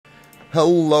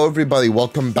Hello everybody,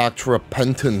 welcome back to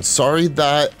Repentance. Sorry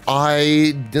that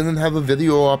I didn't have a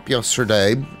video up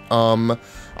yesterday. I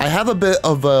have a bit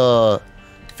of a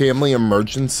family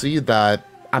emergency that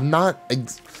I'm not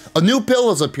a new pill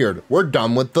has appeared. We're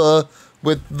done with the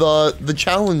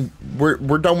challenge.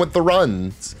 We're done with the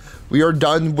runs. We are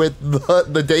done with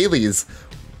the dailies.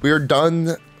 We are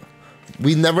done.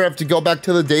 We never have to go back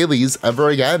to the dailies ever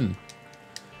again.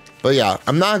 But yeah,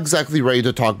 I'm not exactly ready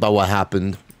to talk about what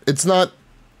happened. It's not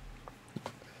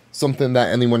something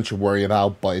that anyone should worry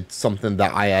about, but it's something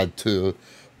that I had to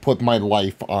put my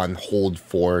life on hold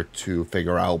for to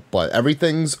figure out. But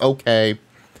everything's okay.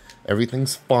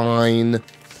 Everything's fine.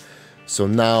 So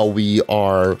now we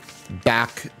are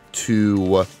back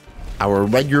to our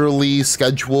regularly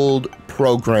scheduled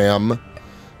program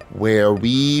where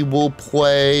we will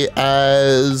play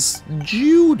as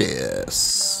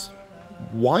Judas.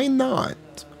 Why not?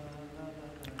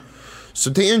 So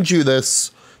Tan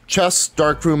Judas, Chest,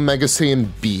 Darkroom, Mega Saiyan,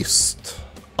 Beast.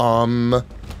 I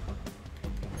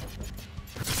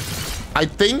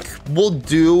think we'll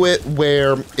do it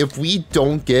where if we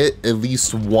don't get at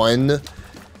least one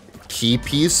key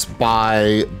piece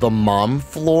by the mom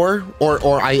floor,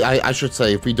 or I should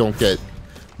say if we don't get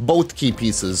both key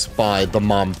pieces by the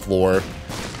mom floor,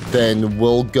 then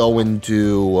we'll go and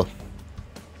do,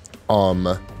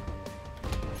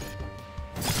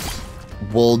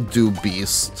 we'll do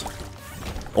Beast.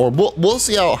 Or we'll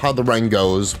see how the run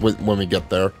goes when we get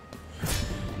there.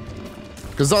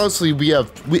 Because honestly, we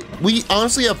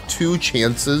honestly have two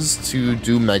chances to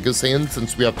do Mega Saiyan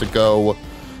since we have to go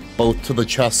both to the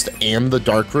chest and the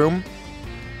dark room.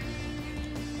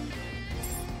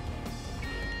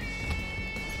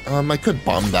 I could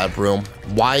bomb that room.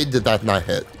 Why did that not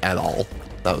hit at all?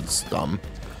 That was dumb.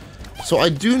 So I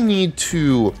do need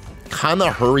to kind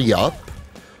of hurry up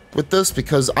with this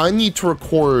because I need to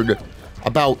record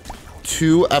about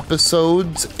 2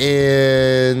 episodes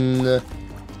in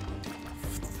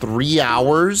 3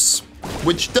 hours,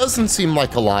 which doesn't seem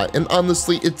like a lot, and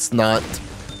honestly, it's not.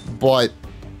 But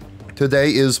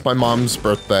today is my mom's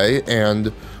birthday,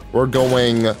 and we're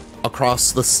going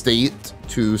across the state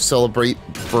to celebrate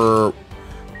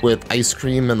with ice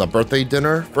cream and a birthday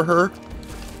dinner for her.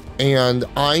 And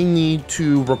I need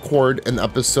to record an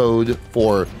episode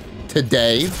for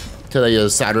today. Today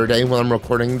is Saturday when I'm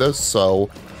recording this, so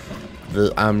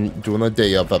I'm doing a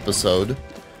day of episode.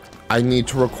 I need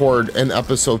to record an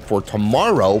episode for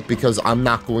tomorrow because I'm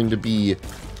not going to be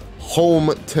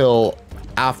home till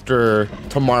after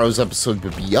tomorrow's episode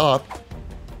would be up.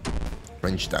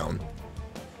 Wrench down.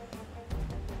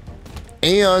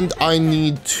 And I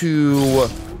need to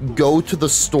go to the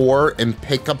store and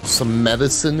pick up some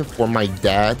medicine for my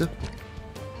dad.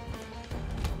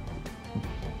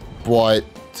 But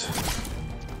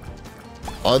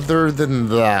other than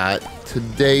that,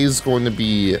 today's going to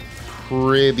be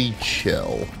pretty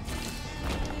chill.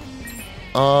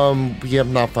 We have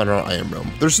not found our item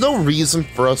room. There's no reason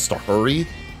for us to hurry.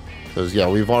 Because, yeah,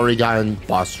 we've already gotten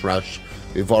Boss Rush.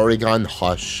 We've already gotten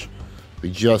Hush. We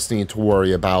just need to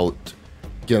worry about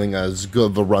getting as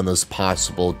good of a run as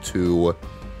possible to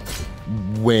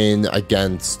win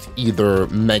against either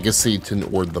Mega Satan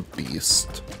or the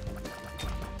Beast.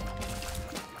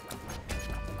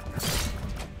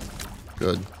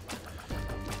 Good.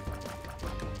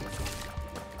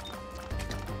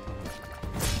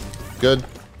 Good.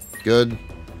 Good.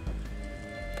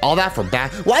 All that for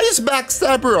back. Why is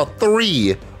Backstabber a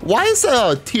 3? Why is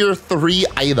that a tier 3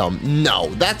 item? No,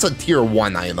 that's a tier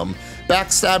 1 item.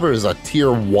 Backstabber is a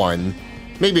tier 1.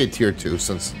 Maybe a tier 2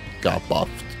 since it got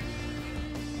buffed.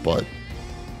 But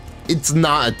it's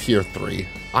not a tier 3.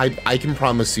 I can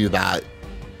promise you that.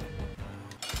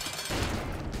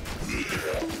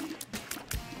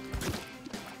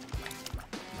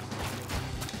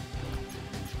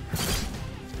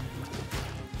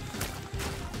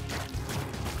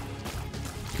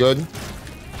 Good.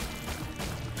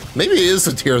 Maybe it is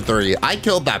a tier 3. I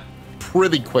killed that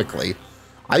pretty quickly.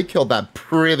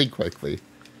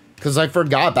 Because I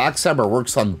forgot Backstabber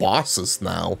works on bosses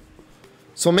now.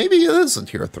 So maybe it is a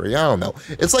tier 3. I don't know.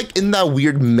 It's like in that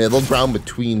weird middle ground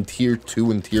between tier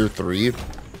 2 and tier 3.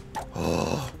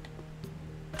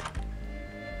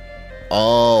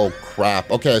 Oh,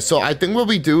 crap. Okay, so I think what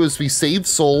we do is we save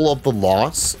Soul of the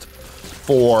Lost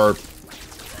for...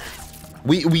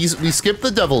 We skip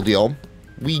the devil deal.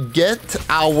 We get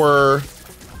our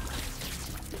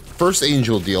first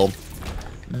angel deal.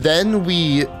 Then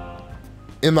we,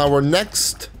 in our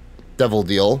next devil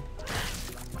deal,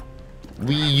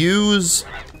 we use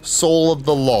Soul of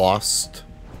the Lost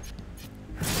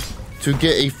to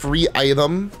get a free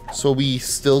item, so we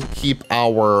still keep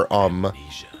our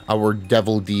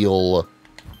Devil Deal,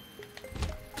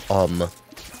 sorry,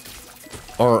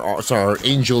 our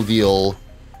Angel Deal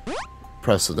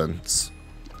precedence.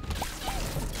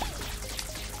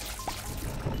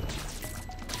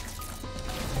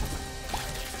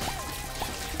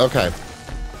 Okay.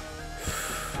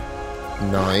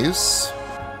 Nice.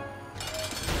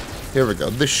 Here we go.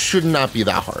 This should not be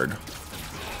that hard.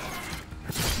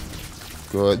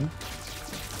 Good.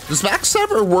 Does Max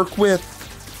ever work with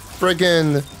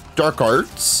friggin' Dark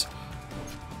Arts?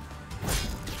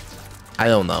 I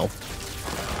don't know.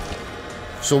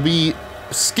 So we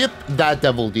skip that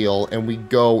Devil Deal and we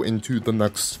go into the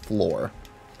next floor.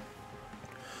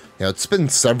 Yeah, it's been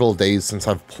several days since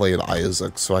I've played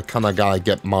Isaac, so I kind of gotta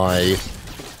get my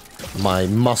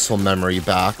muscle memory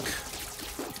back.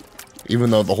 Even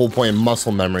though the whole point of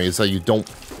muscle memory is that you don't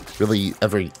really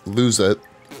ever lose it.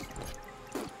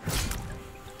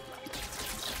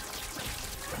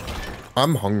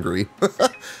 I'm hungry.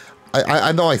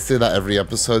 I know I say that every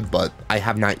episode, but I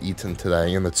have not eaten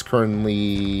today, and it's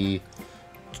currently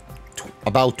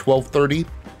about 12:30,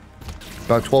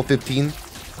 about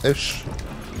 12:15-ish.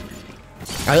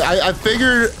 I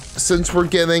figured since we're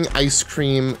getting ice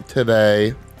cream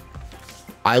today,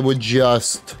 I would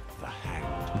just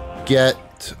get...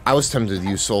 I was tempted to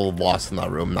use Soul of Lost in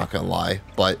that room, not gonna lie,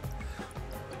 but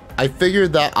I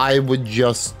figured that I would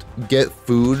just get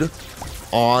food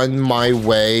on my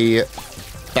way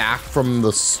back from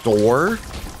the store.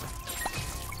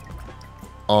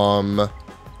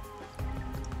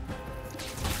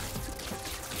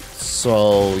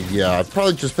 So yeah, I'd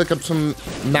probably just pick up some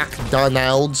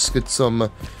McDonald's, get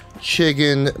some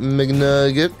chicken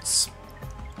McNuggets.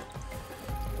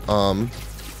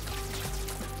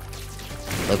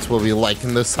 That's what we like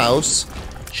in this house.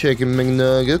 Chicken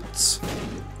McNuggets.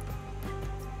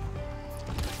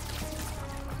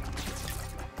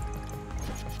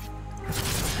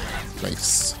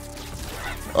 Nice.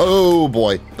 Oh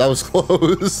boy, that was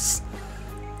close.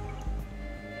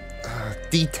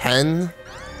 D10.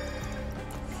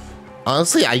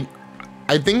 Honestly, I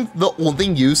think the only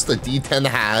use the D10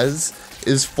 has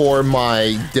is for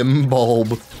my dim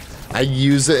bulb. I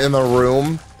use it in a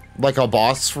room, like a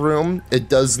boss room. It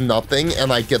does nothing,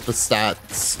 and I get the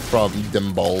stats from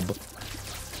dim bulb.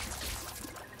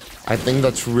 I think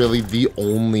that's really the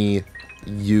only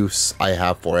use I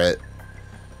have for it.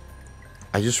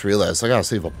 I just realized I gotta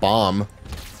save a bomb.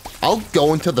 I'll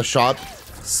go into the shop,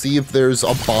 see if there's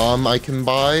a bomb I can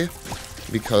buy,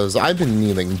 because I've been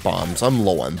needing bombs. I'm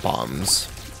low on bombs.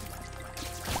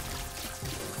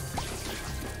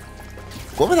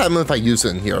 What would happen if I use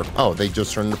it in here? Oh, they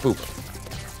just turned to poop.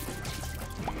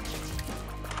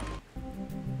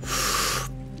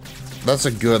 That's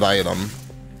a good item.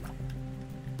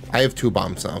 I have 2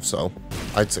 bombs now, so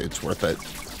I'd say it's worth it.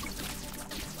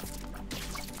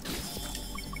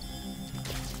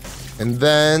 And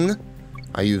then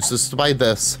I use this to buy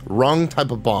this. Wrong type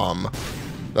of bomb.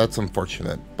 That's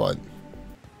unfortunate, but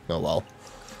oh well.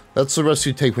 That's the risk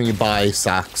you take when you buy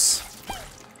sacks.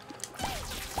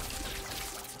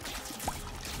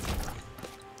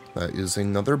 That is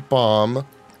another bomb.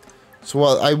 So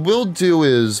what I will do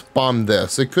is bomb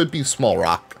this. It could be small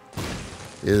rock.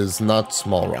 It is not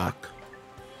small rock.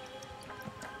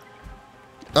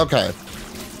 Okay.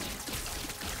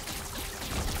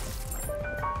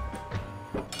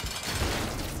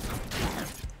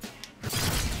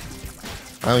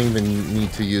 I don't even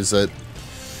need to use it.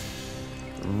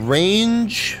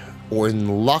 Range or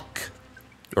in luck?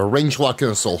 Or range, luck,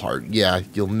 and a soul heart. Yeah,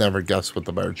 you'll never guess what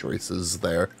the better choice is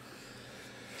there.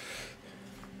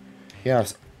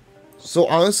 Yes. So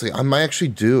honestly, I might actually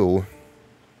do...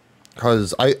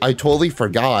 Because I totally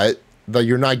forgot that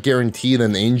you're not guaranteed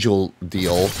an angel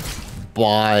deal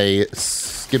by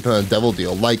skipping a devil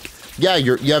deal. Like, yeah,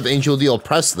 you have angel deal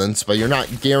precedence, but you're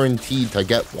not guaranteed to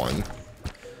get one.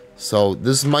 So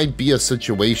this might be a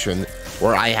situation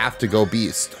where I have to go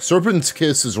beast. Serpent's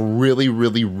Kiss is really,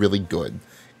 really, really good.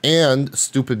 And,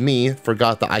 stupid me,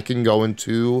 forgot that I can go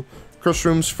into curse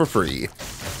rooms for free.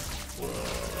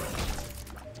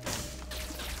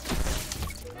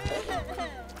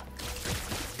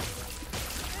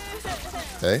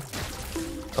 Okay.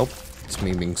 Oh, it's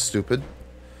me being stupid.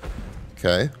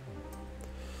 Okay.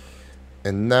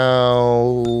 And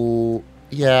now...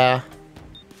 yeah.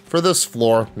 For this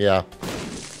floor, yeah. I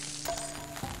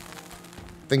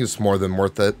think it's more than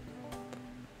worth it.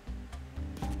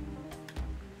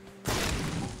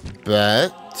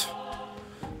 But...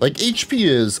 like, HP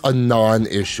is a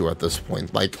non-issue at this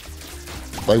point. Like,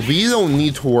 we don't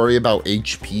need to worry about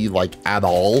HP, like, at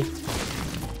all.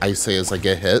 I say as I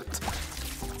get hit.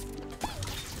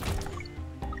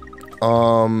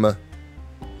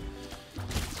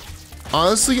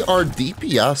 Honestly, our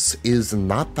DPS is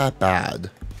not that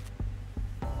bad.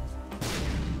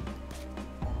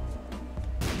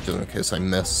 Just in case I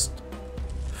missed.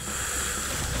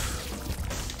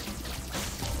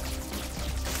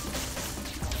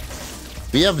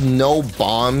 We have no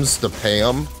bombs to pay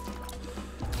him.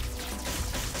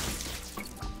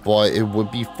 But it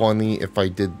would be funny if I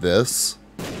did this.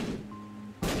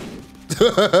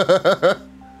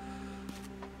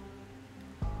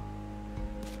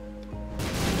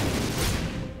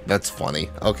 That's funny.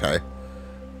 Okay.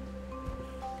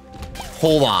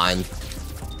 Hold on.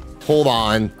 Hold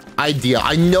on. Idea.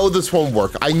 I know this won't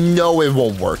work. I know it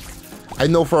won't work. I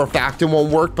know for a fact it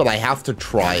won't work, but I have to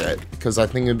try it because I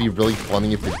think it'd be really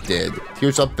funny if it did.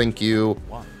 Tears up, thank you.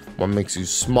 One makes you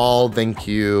small, thank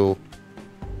you.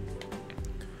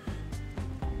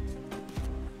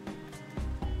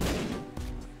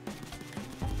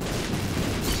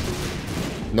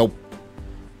 Nope.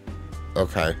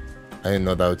 Okay. I didn't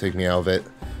know that would take me out of it.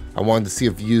 I wanted to see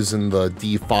if using the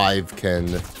D5 can,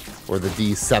 or the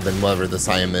D7, whatever this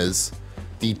item is,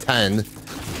 D10,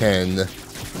 can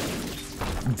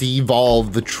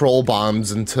devolve the troll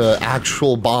bombs into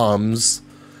actual bombs.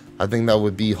 I think that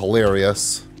would be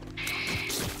hilarious.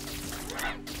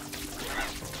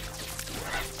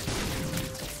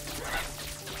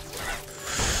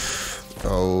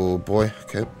 Oh boy,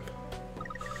 okay.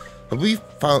 We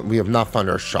have not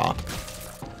found our shop.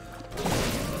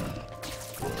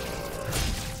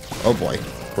 Oh boy,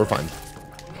 we're fine.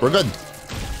 We're good.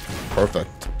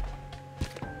 Perfect.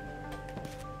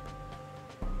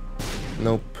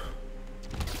 Nope.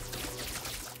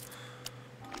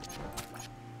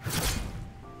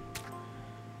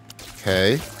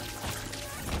 Okay.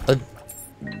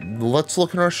 Let's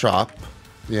look in our shop.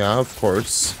 Yeah, of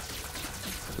course.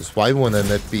 Because why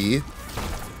wouldn't it be?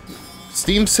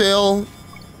 Steam sale.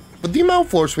 With the amount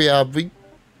of floors we have, we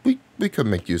could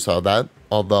make use of that.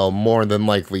 Although more than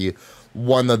likely,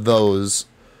 one of those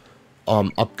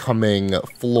upcoming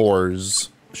floors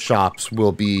shops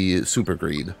will be Super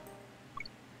Greed.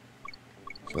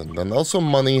 But then also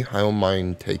money, I don't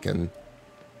mind taking.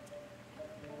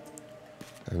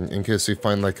 And in case we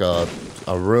find like a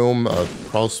room, a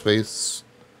crawl space.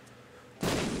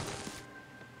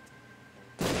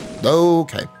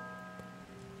 Okay.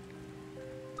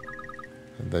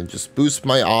 And then just boost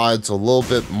my odds a little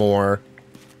bit more.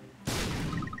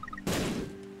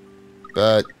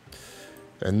 But,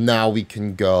 and now we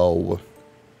can go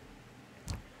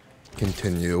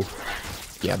continue.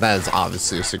 Yeah, that is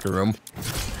obviously a secret room.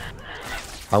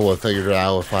 I would have figured it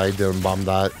out if I didn't bomb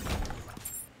that.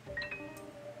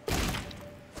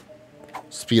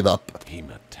 Speed up.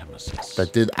 That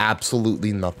did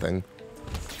absolutely nothing.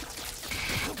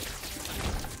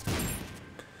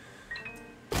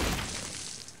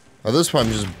 At this point,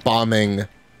 I'm just bombing.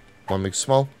 One makes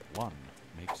small.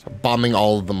 Bombing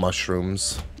all of the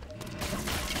mushrooms.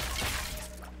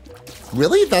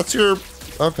 Really? That's your...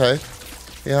 Okay.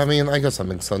 Yeah, I mean, I guess that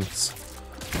makes sense.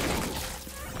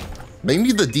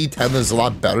 Maybe the D10 is a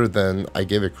lot better than I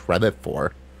gave it credit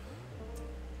for.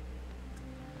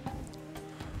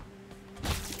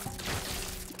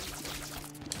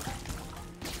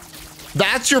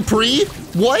 That's your pre?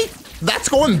 What? That's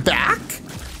going back?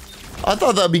 I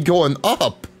thought that'd be going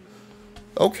up.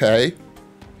 Okay.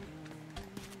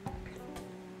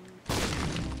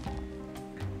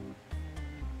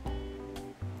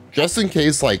 Just in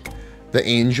case, like, the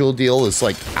angel deal is,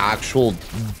 like, actual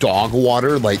dog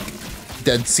water, like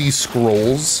Dead Sea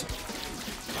Scrolls.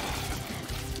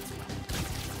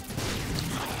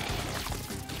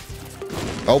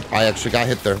 Oh, I actually got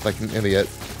hit there like an idiot.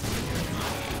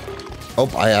 Oh,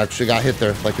 I actually got hit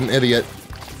there like an idiot.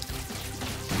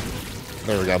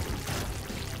 There we go.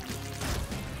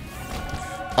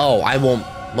 Oh, I won't...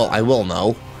 Well, I will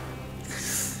know.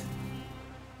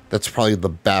 That's probably the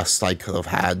best I could have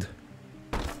had.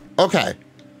 Okay.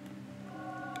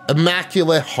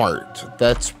 Immaculate Heart.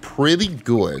 That's pretty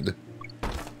good.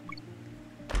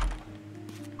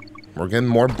 We're getting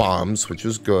more bombs, which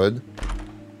is good.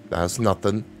 That's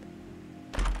nothing.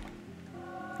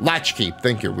 Latchkey.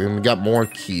 Thank you. We got more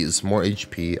keys, more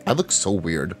HP. I look so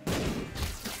weird.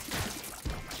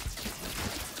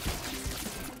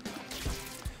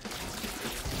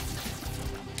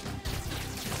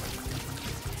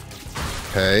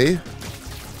 Okay.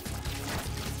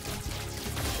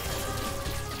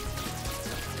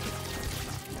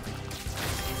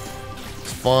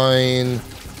 It's fine.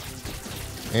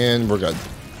 And we're good.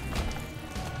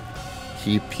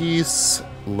 Key piece.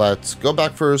 let's go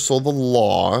back for Soul of the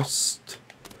Lost.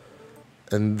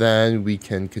 And then we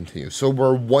can continue. So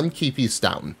we're one key piece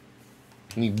down.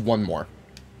 Need one more.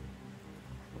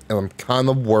 And I'm kind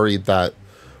of worried that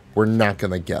we're not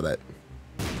going to get it.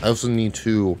 I also need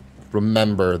to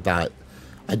remember that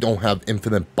I don't have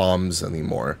infinite bombs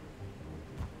anymore.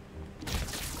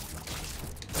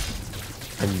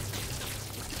 I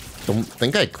don't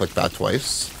think I clicked that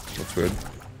twice. That's weird.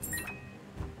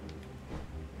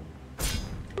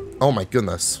 Oh my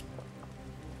goodness.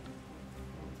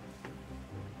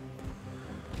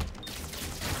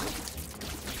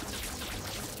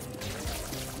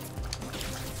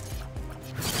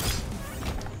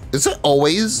 Is it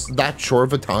always that short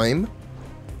of a time?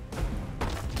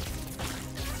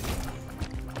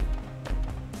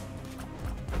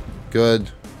 Good.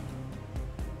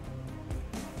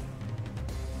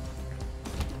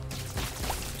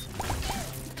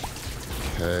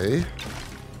 Okay.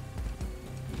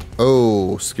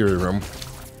 Oh, scary room.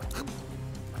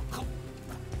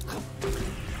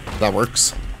 That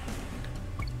works.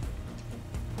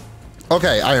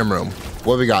 Okay, iron room.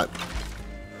 What we got?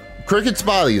 Cricket's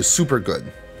body is super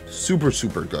good. Super,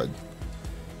 super good.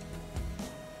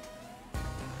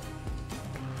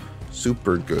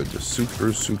 Super good.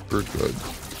 Super, super good.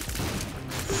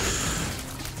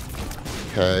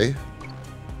 Okay.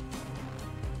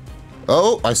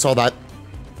 Oh, I saw that.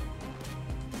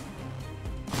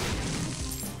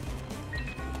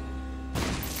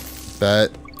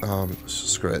 Bet.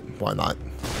 Screw it. Why not?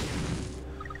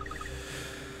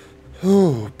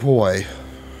 Oh, boy.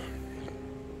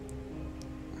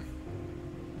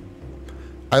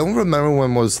 I don't remember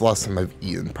when was the last time I've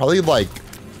eaten. Probably like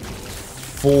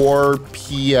 4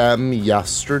 p.m.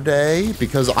 yesterday,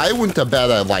 because I went to bed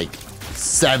at like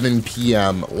 7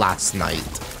 p.m. last night.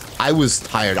 I was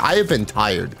tired. I have been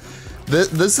tired.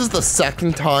 This is the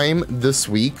second time this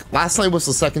week. Last night was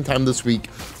the second time this week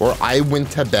where I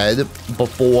went to bed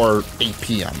before 8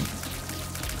 p.m.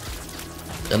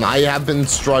 And I have been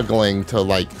struggling to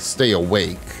like stay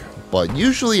awake, but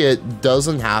usually it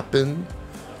doesn't happen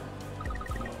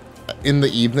in the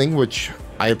evening, which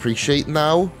I appreciate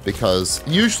now, because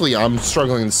usually I'm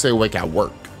struggling to stay awake at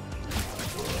work.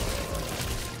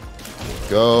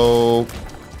 Go.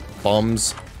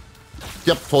 Bombs.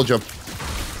 Yep, told you.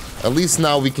 At least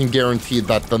now we can guarantee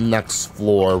that the next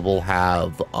floor will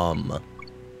have,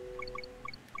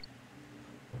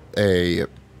 a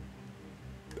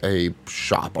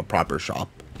shop, a proper shop.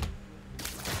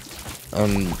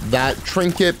 The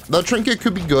trinket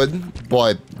could be good,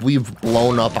 but we've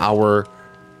blown up our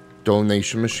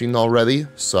donation machine already,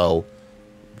 so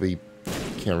we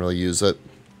can't really use it.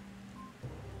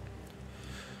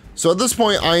 So at this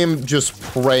point, I am just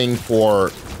praying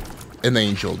for an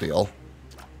angel deal.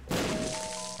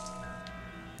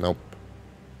 Nope.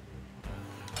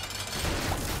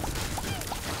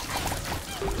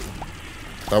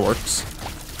 That works.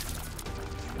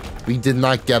 We did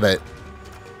not get it.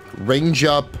 Range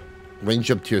up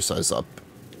tier size up.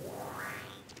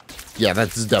 Yeah,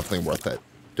 that's definitely worth it.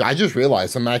 I just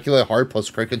realized Immaculate Heart plus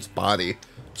Cricket's body.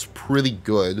 It's pretty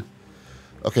good.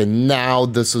 Okay, now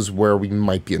this is where we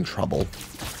might be in trouble.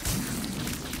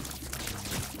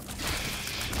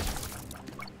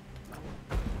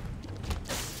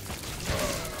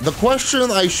 The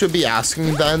question I should be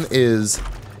asking then is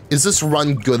this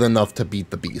run good enough to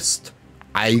beat the beast?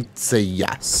 I'd say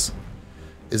yes.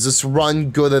 Is this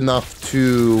run good enough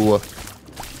to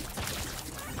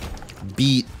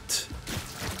beat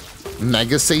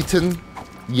Mega Satan?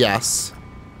 Yes.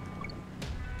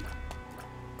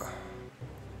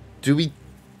 Do we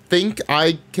think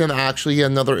I can actually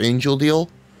get another angel deal?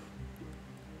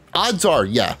 Odds are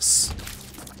yes.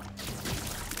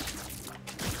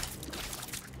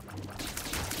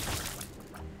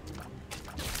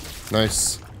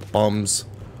 Nice. Bombs.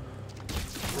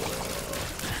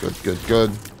 Good, good,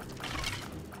 good.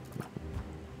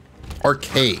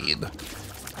 Arcade. I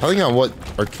think I want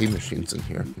arcade machines in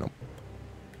here. Nope.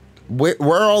 Where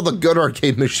are all the good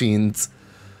arcade machines?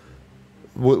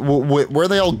 Where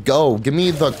they all go? Give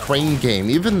me the crane game.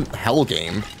 Even Hell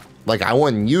game. Like, I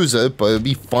wouldn't use it, but it'd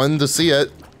be fun to see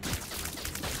it.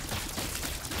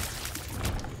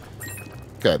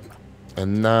 Good.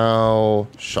 And now,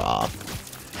 shop.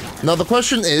 Now the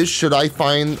question is, should I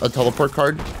find a teleport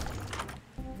card?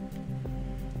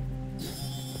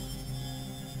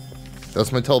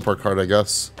 That's my teleport card, I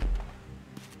guess.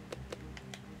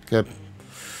 Okay.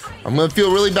 I'm gonna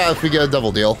feel really bad if we get a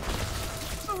double deal.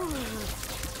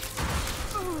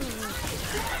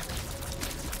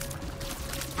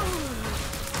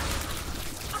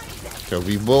 Okay,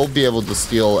 we will be able to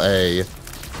steal an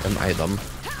item.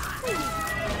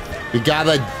 We got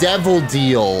a devil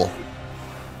deal.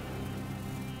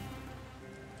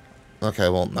 Okay,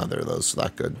 well, neither of those are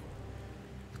that good.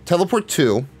 Teleport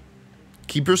 2,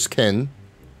 Keeper's Kin,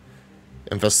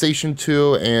 Infestation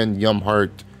 2, and Yum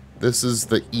Heart. This is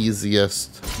the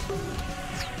easiest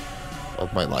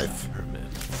of my life.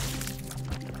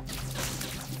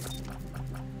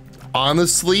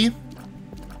 Honestly,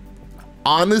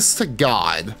 honest to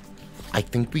God, I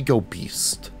think we go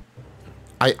Beast.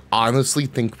 I honestly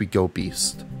think we go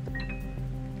Beast.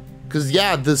 Because,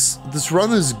 yeah, this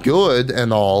run is good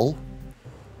and all,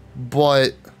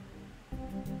 but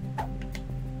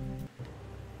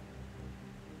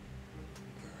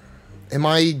am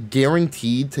I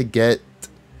guaranteed to get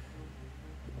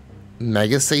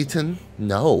Mega Satan?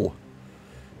 No.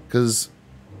 Because,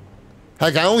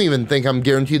 heck, I don't even think I'm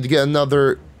guaranteed to get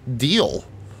another deal.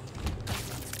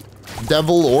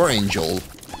 Devil or Angel.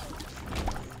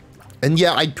 And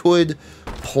yeah, I could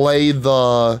play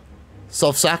the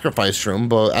self-sacrifice room,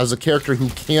 but as a character who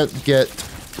can't get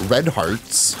red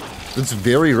hearts, it's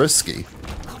very risky.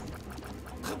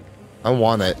 I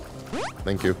want it.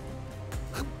 Thank you.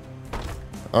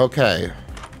 Okay.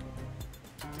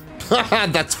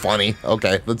 That's funny.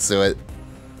 Okay, let's do it.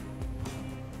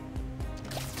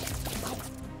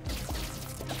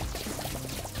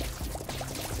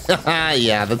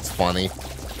 Yeah, that's funny.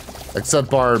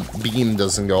 Except our beam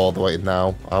doesn't go all the way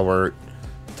now. Our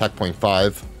attack point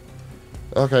 5.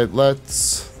 Okay,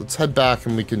 let's head back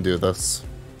and we can do this.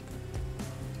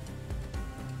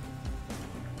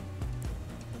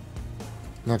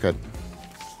 Not good.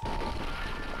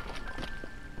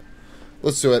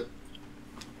 Let's do it.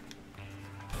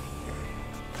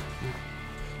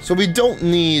 So we don't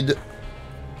need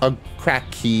a crack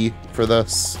key for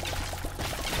this.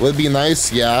 Would it be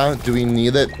nice? Yeah. Do we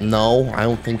need it? No. I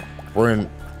don't think we're in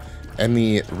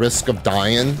any risk of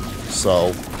dying.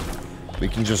 So we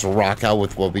can just rock out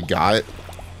with what we got.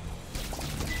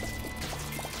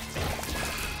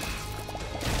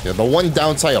 Yeah, the one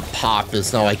downside of Pop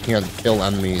is now I can't kill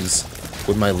enemies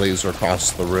with my laser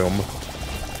across the room.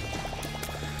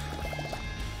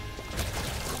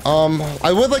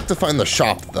 I would like to find the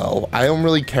shop, though. I don't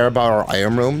really care about our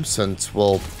item room, since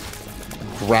we'll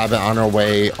grab it on our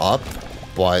way up,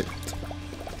 but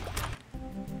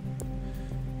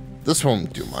this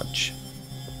won't do much.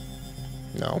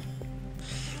 No.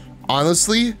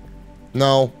 Honestly,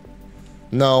 no.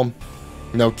 No.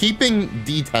 No, keeping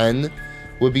D10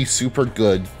 would be super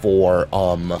good for,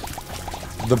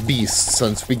 the beast,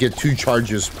 since we get 2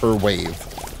 charges per wave.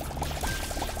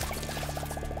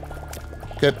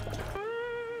 Okay.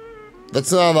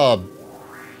 That's not a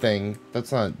thing.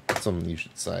 That's not something you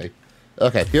should say.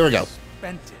 Okay, here we go.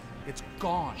 Spent it. It's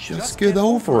gone. Just get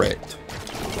over it.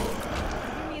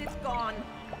 I mean, it's gone.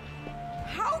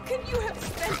 How can you have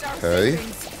spent our Okay.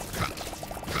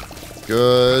 savings?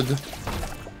 Good.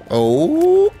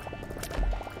 Oh.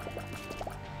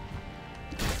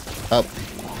 Up.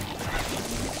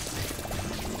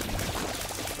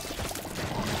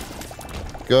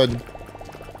 Good.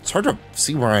 It's hard to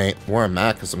see where I'm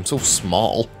at because I'm so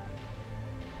small.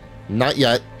 Not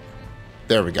yet.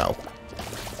 There we go.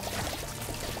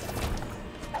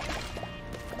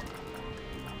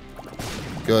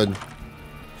 Good.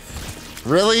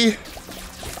 Really?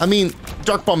 I mean,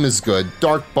 Dark Bum is good.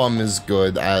 Dark Bum is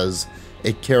good as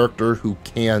a character who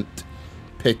can't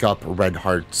pick up red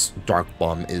hearts. Dark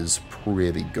Bum is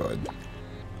pretty good.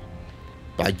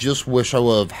 But I just wish I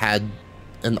would have had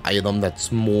an item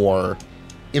that's more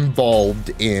involved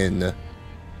in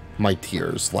my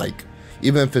tiers, like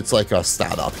even if it's like a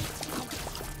stat up.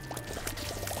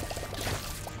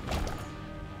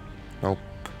 Nope.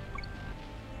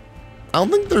 I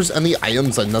don't think there's any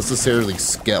items I necessarily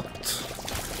skipped,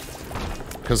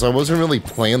 because I wasn't really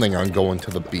planning on going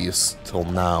to the beast till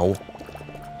now.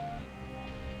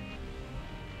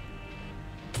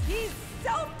 He's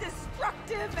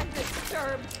self-destructive and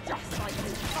disturbed, just like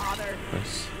his father.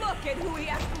 Nice. Look at who he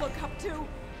has to look up to.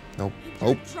 Nope. He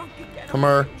Oh, got drunk again. come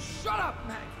here. Shut up,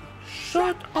 Maggie.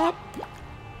 Shut up.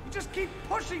 You just keep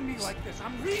pushing me like this.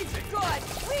 I'm leaving. Good.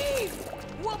 Leave.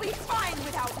 We'll be fine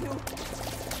without you.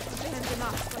 Abandon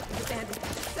us like he abandoned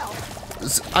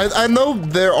himself. I know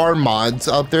there are mods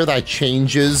out there that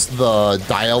changes the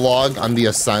dialogue on the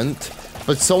Ascent,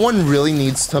 but someone really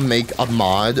needs to make a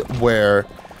mod where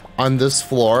on this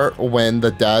floor, when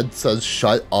the dad says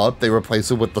shut up, they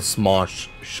replace it with the Smosh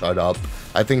shut up.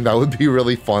 I think that would be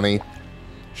really funny.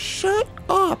 Shut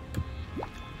up.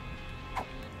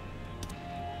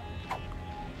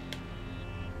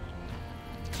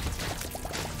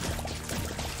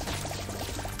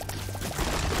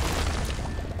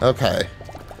 Okay.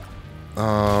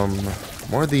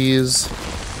 More of these.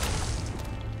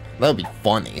 That would be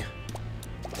funny.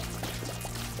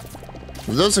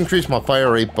 It does increase my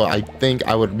fire rate, but I think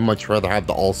I would much rather have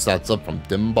the all stats up from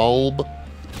Dim Bulb.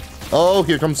 Oh,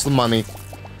 here comes the money.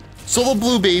 Solo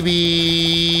Blue,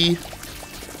 baby!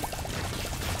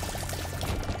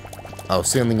 Oh,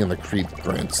 standing in the creek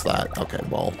grants that. Okay,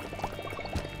 well,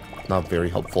 not very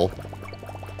helpful.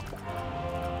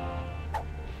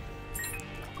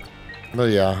 But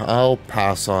yeah, I'll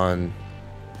pass on.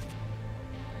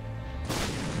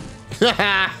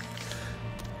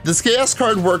 Does Chaos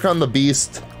card work on the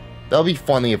beast? That'll be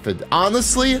funny if it...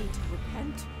 Honestly... You need to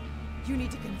repent. You need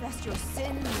to confess your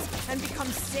sins and become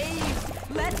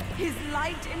saved. Let his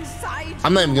light inside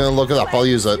I'm not even gonna look it up. I'll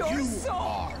use it. You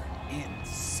are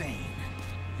insane.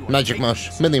 You are Magic making mush.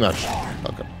 yourself Mini mush. hard.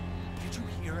 Okay. Did you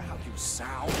hear how you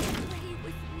sound? Pray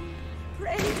with me.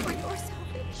 Pray for your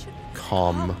salvation.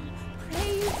 Calm.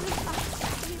 Pray with us.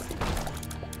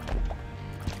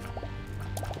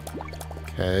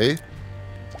 Okay.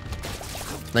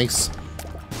 Nice.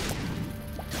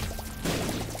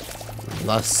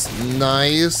 That's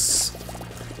nice.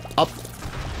 Up.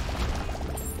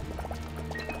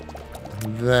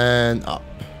 Then up.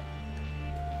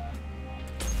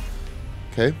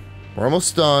 Okay. We're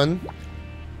almost done.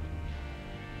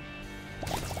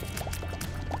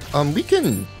 We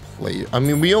can play. I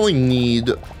mean, we only need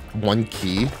one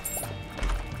key.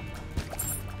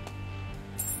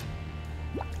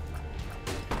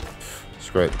 It's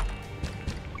great.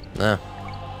 Nah.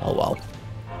 Oh well.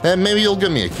 And maybe you'll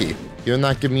give me a key. You'll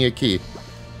not give me a key.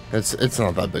 It's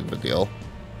not that big of a deal.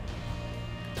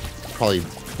 Probably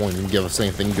won't even give us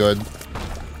anything good.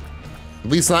 At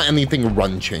least not anything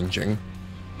run changing.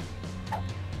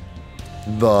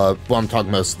 What I'm talking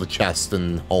about is the chest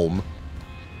and home.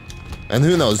 And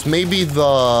who knows, maybe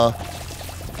the...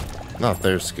 Not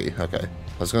there's key, okay.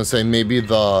 I was gonna say maybe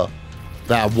that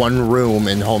one room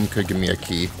in home could give me a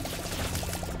key.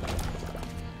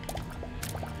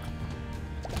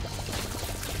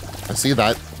 I see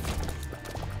that.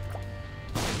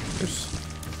 There's...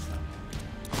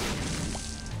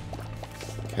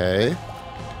 Okay.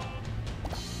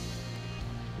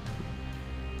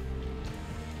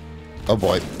 Oh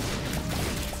boy.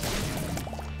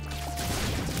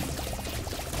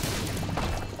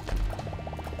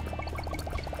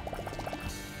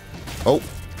 Oh.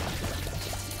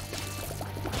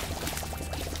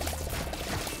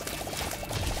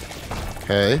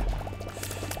 Okay.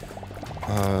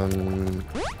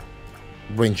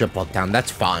 Range up, block down. That's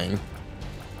fine.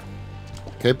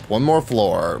 Okay, one more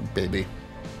floor, baby.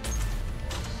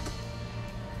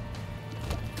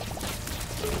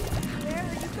 Where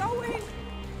are you going?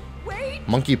 Wait.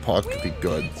 Monkey paw could be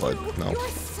good, but no. Your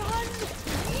son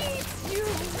needs you.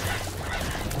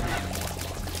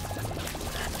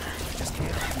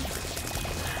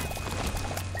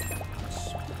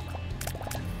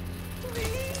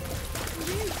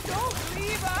 Please don't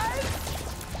leave us.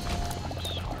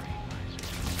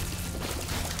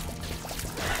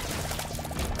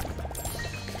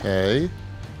 Okay.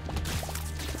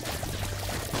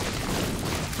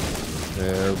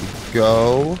 There we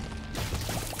go.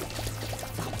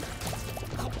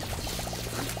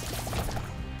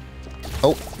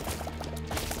 Oh.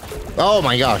 Oh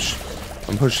my gosh.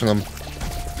 I'm pushing him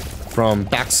from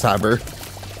backstabber.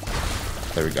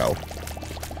 There we go.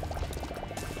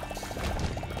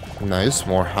 Nice.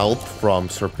 More health from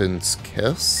Serpent's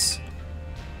Kiss.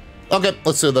 Okay,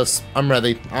 let's do this. I'm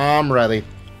ready. I'm ready.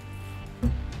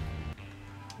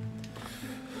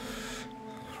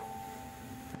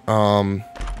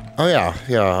 Oh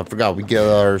yeah, I forgot we get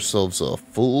ourselves a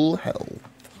full health.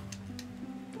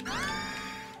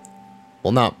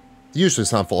 Well, not, usually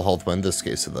it's not full health, but in this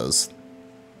case it is.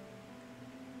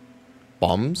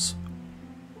 Bombs.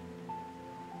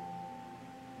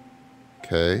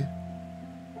 Okay.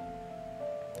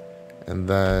 And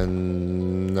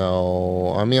then,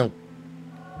 no, I mean,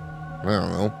 I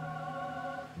don't know.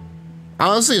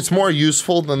 Honestly, it's more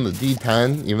useful than the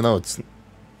D10, even though it's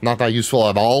not that useful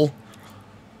at all.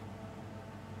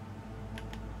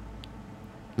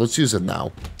 Let's use it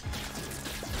now.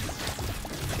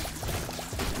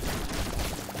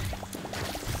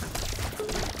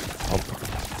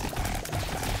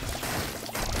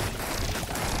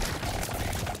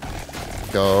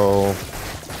 Go.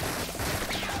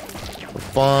 We're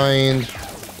fine.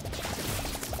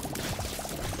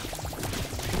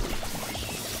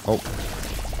 Oh.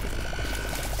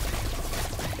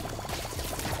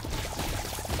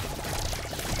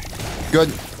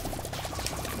 Good.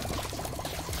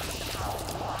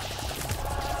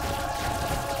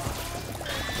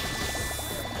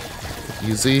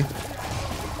 Easy.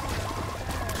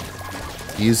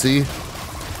 Easy.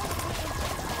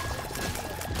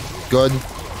 Good.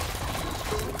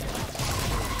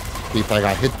 If I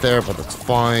got hit there, but that's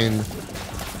fine.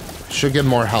 Should get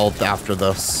more health after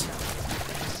this.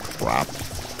 Crap.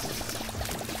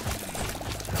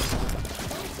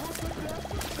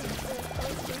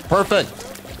 Perfect.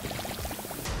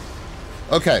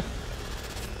 Okay.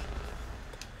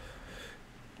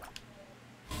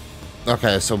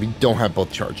 Okay, so we don't have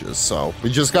both charges, so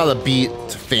we just gotta beat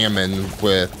Famine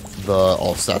with the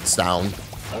all sets down.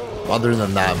 Other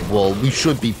than that, well, we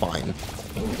should be fine.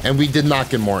 And we did not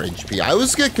get more HP. I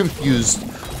always get confused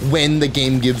when the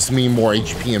game gives me more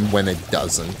HP and when it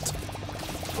doesn't.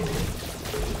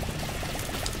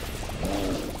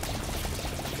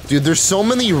 Dude, there's so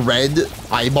many red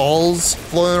eyeballs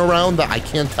floating around that I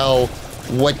can't tell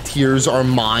what tiers are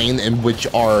mine and which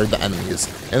are the enemies.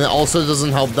 And it also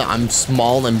doesn't help that I'm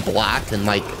small and black and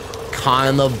like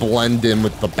kind of blend in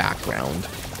with the background.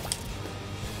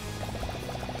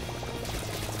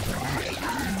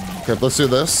 Okay, let's do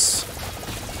this.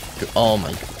 Oh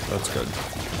my god, that's good.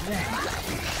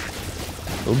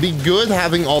 It would be good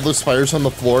having all those fires on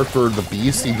the floor for the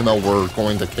beast, even though we're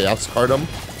going to chaos card them.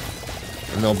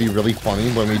 And it'll be really funny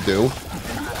when we do.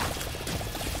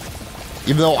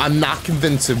 Even though I'm not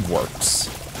convinced it works.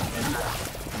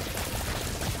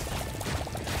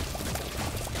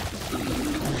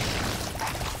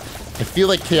 I feel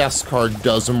like chaos card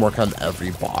doesn't work on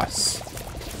every boss.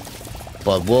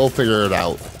 But we'll figure it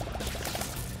out.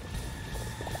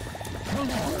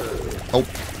 Oh,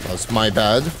 that's my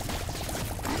bad.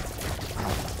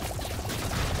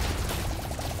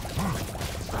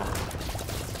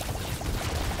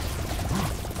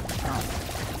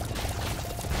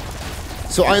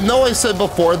 So I know I said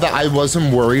before that I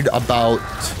wasn't worried about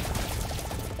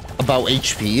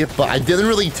HP, but I didn't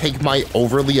really take my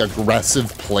overly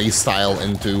aggressive playstyle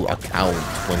into account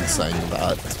when saying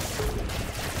that.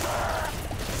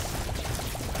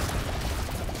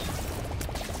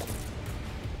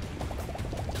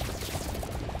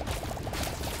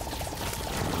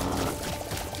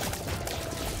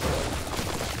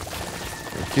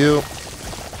 Thank you.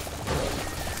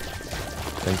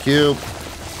 Thank you.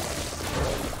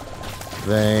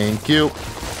 Thank you.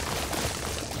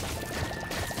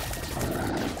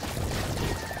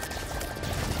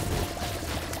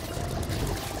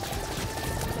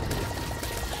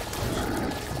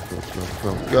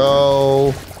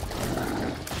 Go.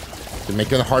 You're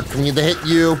making it hard for me to hit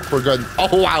you. We're good.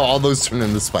 Oh wow, all those turn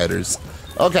into spiders.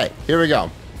 Okay, here we go.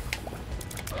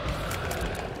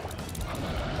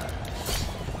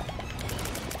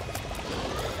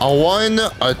 A 1,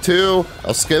 a 2,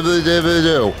 a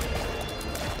skibidi-dibidi-doo.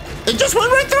 It just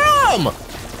went right through him!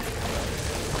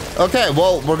 Okay,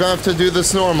 well, we're gonna have to do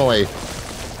this normally.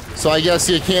 So I guess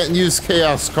you can't use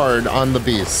Chaos card on the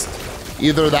beast.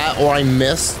 Either that or I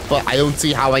missed, but I don't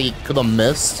see how I could have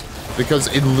missed because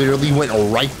it literally went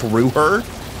right through her.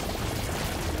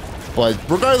 But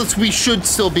regardless, we should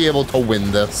still be able to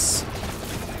win this.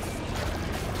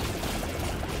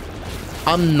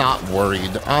 I'm not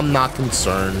worried. I'm not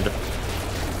concerned.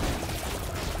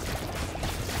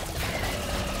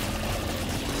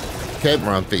 Okay,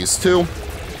 we're on phase 2.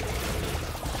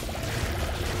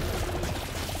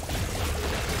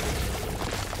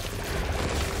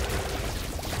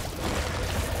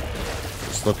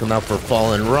 Just looking out for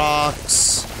fallen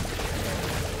rocks.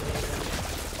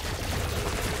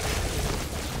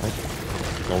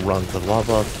 Go run to the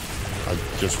lava. I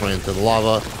just ran into the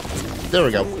lava. There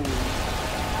we go.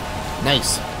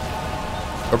 Nice.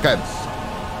 Okay.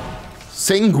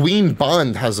 Sanguine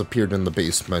Bond has appeared in the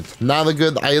basement. Not a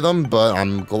good item, but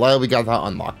I'm glad we got that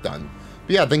unlocked done.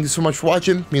 But yeah, thank you so much for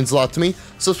watching. It means a lot to me.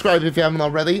 Subscribe if you haven't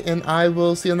already, and I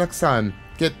will see you next time.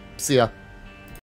 See ya.